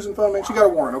grab her shoes and phone, man? She got a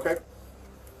warrant, okay?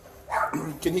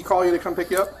 Can he call you to come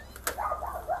pick you up?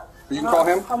 Or you can call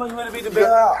him? How much money be to bail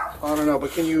out? I don't know,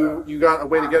 but can you got a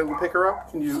way to get to pick her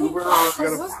up? Can you Uber her? Or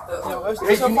you gotta, What's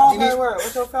your phone password?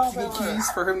 What's your phone do you need password?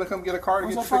 keys for him to come get a car to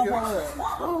What's get your you phone pick you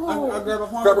up? password? I'll grab a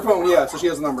phone. Grab her phone, yeah, so she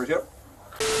has the numbers, yep.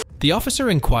 The officer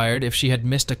inquired if she had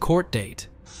missed a court date.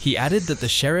 He added that the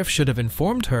sheriff should have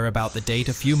informed her about the date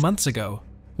a few months ago.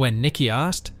 When Nikki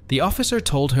asked, the officer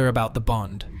told her about the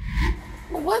bond.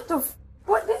 What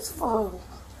this for?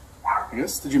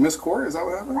 Yes, did you miss court? Is that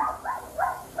what happened?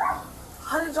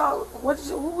 How did y'all,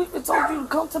 who even told you to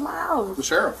come to my house? The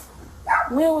sheriff.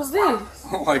 When was this?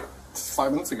 Like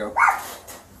 5 minutes ago.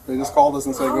 They just called us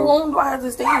and said, How long do I have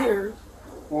to stay here?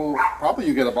 Well, probably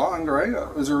you get a bond, right?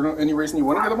 Is there any reason you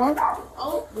want to get a bond?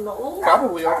 Oh, no.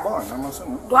 Probably a bond, I'm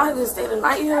assuming. Do I have to stay the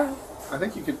night here? I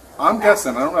think you could, I'm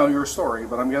guessing, I don't know your story,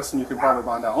 but I'm guessing you could probably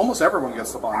bond out. Almost everyone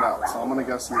gets the bond out, so I'm going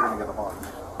to guess you're going to get a bond.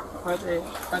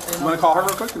 You want to call her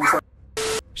real quick?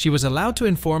 She was allowed to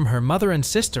inform her mother and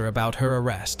sister about her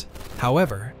arrest.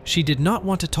 However, she did not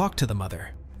want to talk to the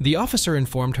mother. The officer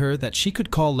informed her that she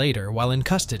could call later while in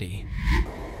custody.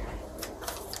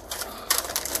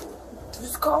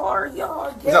 Just call her, y'all.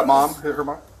 Is that mom? Her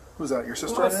mom? Who's that? Your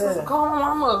sister? My sister, call my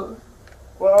mama.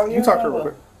 Well, you can talk to her real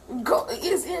quick.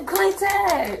 It's in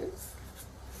Clinton.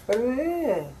 What is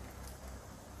it?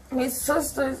 His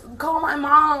sister, call my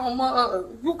mom.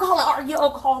 You call her, yo,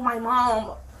 call my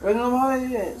mom. Where's the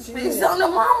mama at? She's on the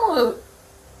mama.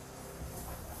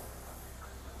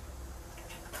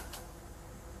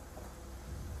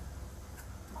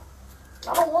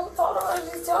 I don't want to talk to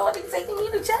her. She's already taking me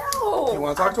to jail. You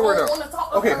want to talk to her? I don't want to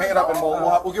talk to her. Okay, hang it up and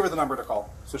we'll give her the number to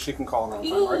call so she can call them.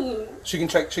 Right? She can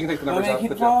take the numbers out of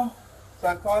the jail. So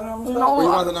I call them? No, or you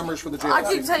want the numbers for the jail? I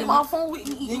can take my phone with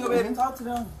me. You ain't gonna be able to talk to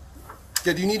them.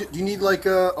 Yeah, do you need like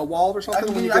a wall or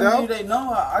something when you get out?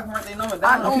 I can write their number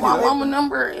down. I know my mama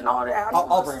number and all that.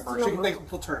 I'll bring it for her.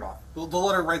 We'll turn it off. They'll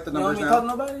let her write the numbers down. down.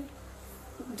 You don't need to call nobody?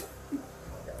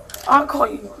 I'll call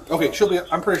you. Okay,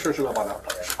 I'm pretty sure she'll be able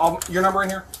to. Your number in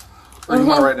here? Or you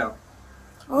want to write down?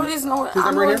 Oh, this number. His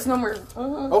number in here?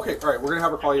 Number. Okay, all right. We're gonna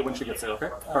have her call you when she gets there. Okay.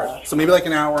 All right. So maybe like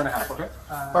an hour and a half. Okay.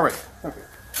 All right. Okay.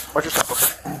 Watch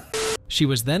yourself. Okay. She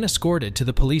was then escorted to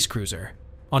the police cruiser.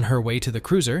 On her way to the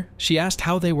cruiser, she asked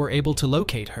how they were able to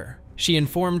locate her. She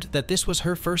informed that this was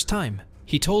her first time.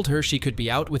 He told her she could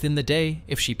be out within the day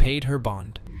if she paid her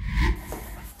bond.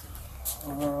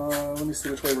 Let me see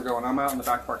which way we're going. I'm out in the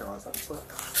back parking lot.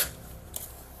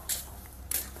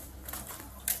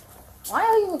 Why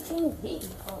are you keeping me?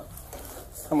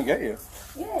 Come and get you.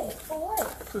 Yeah, for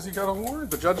what? Because you got a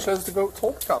warrant. The judge says to go,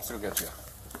 told the cops to go get you.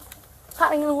 How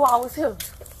do you know I was here?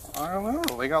 I don't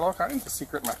know. They got all kinds of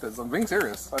secret methods. I'm being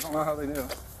serious. I don't know how they do.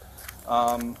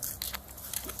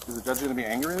 Is the judge going to be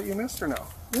angry that you missed or no?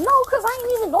 No, because I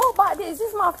didn't even know about this. This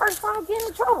is my first time getting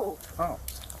in trouble. Oh.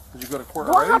 Did you go to court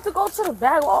Do already? I have to go to the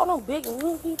back with all them big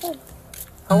mean people?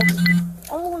 How old are you?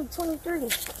 I'm only 23.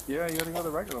 Yeah, you got to go to the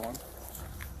regular one.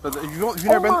 But you've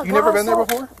never been there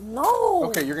before? No.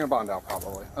 Okay, you're going to bond out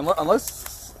probably.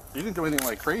 Unless you didn't do anything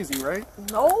like crazy, right?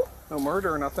 No. No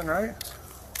murder or nothing, right?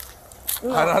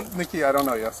 No. Nikki, I don't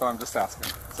know yet, so I'm just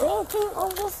asking. So.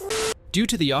 Due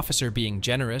to the officer being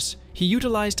generous, he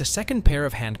utilized a second pair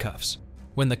of handcuffs.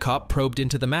 When the cop probed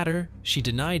into the matter, she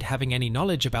denied having any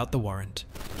knowledge about the warrant.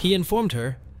 He informed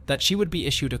her that she would be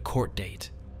issued a court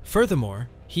date. Furthermore,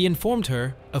 he informed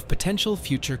her of potential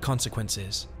future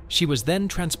consequences. She was then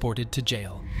transported to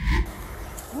jail.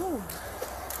 Ooh.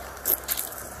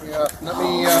 Yeah, let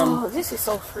me, this is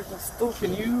so freaking stupid.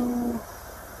 Can you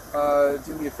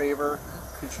do me a favor?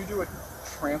 Could you do a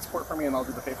transport for me and I'll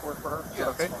do the paperwork for her? Yeah.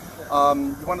 Okay.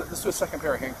 You want to just do a second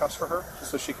pair of handcuffs for her,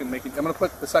 just so she can make it. I'm going to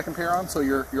put the second pair on so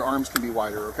your arms can be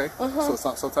wider, okay? So it's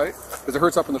not so tight. Because it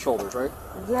hurts up in the shoulders, right?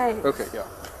 Yeah. Okay, yeah.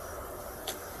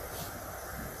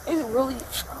 It's really...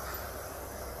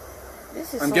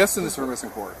 I'm guessing this is for missing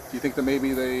court. Do you think that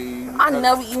maybe they... I've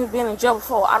never even been in jail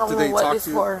before. I don't know what this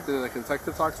for. Did a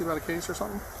detective talk to you about a case or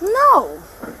something? No.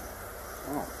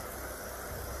 Oh.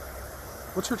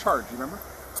 What's her charge, do you remember?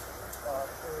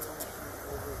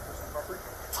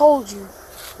 Told you.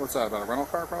 What's that about? A rental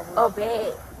car, probably? A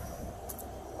bed.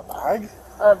 A bag?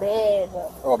 A bed.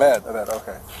 Oh, a bed.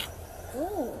 Okay.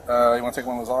 Mm. You want to take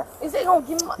one of those off? Is they gonna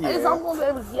give me? Yeah. Is I'm gonna be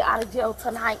able to get out of jail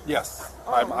tonight? Yes,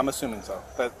 I'm assuming so.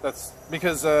 That's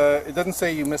because it doesn't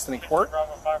say you missed any court.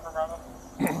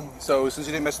 So since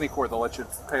you didn't miss any court, they'll let you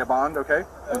pay a bond, okay?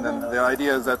 And then the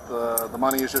idea is that the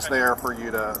money is just there for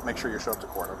you to make sure you show up to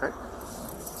court, okay?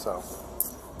 So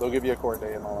they'll give you a court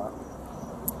day and all that.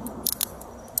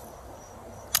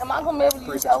 Am I gonna be able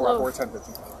to use that little?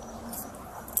 1050.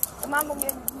 Am I gonna be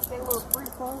able to use that little free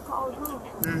phone call too?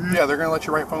 Yeah, they're going to let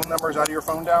you write phone numbers out of your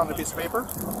phone down on a piece of paper,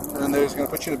 and then they're just going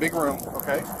to put you in a big room,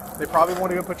 okay? They probably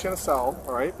won't even put you in a cell,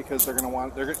 all right? Because they're going to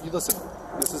want, you listen,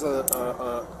 this is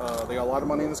they got a lot of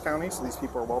money in this county, so these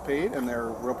people are well paid, and they're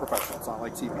real professional. It's not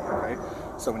like TV, okay?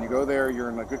 So when you go there, you're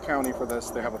in a good county for this.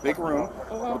 They have a big room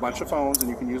with a bunch of phones, and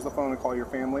you can use the phone to call your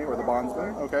family or the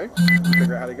bondsman, okay?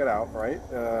 Figure out how to get out, all right?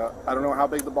 I don't know how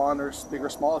big the bond is, big or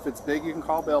small. If it's big, you can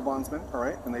call bail bondsman, all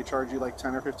right? And they charge you like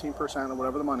 10 or 15% of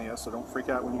whatever the money is, so don't freak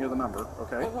out when you hear the number,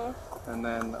 okay? And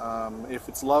then if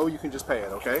it's low, you can just pay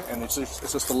it, okay? And it's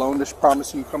just a loan to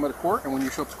promise you come to court, and when you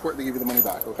show up to court, they give you the money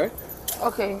back, okay?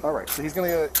 Okay. All right, so he's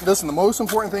gonna, listen, the most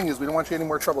important thing is we don't want you in any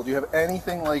more trouble. Do you have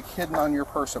anything like hidden on your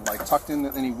person, like tucked in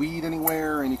any weed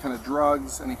anywhere, any kind of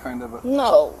drugs, any kind of...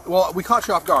 No. Well, we caught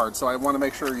you off guard, so I want to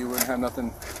make sure you wouldn't have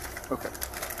nothing. Okay.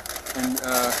 And,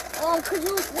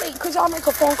 could y'all make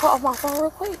a phone call off my phone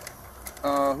real quick?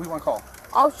 Who you want to call?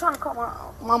 I was trying to call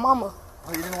my mama.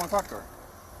 Oh, you didn't want to talk to her?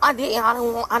 I didn't. I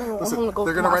didn't want him to go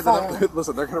they're through gonna my write phone. the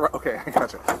listen, they're gonna write, okay, I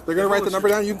gotcha. They're gonna write the number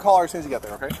down. You can call her as soon as you get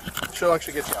there, okay? She'll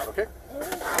actually get you out, okay? All right.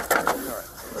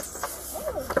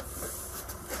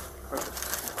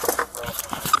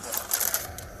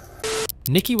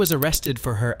 Nikki was arrested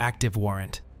for her active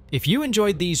warrant. If you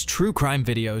enjoyed these true crime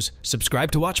videos,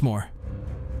 subscribe to watch more.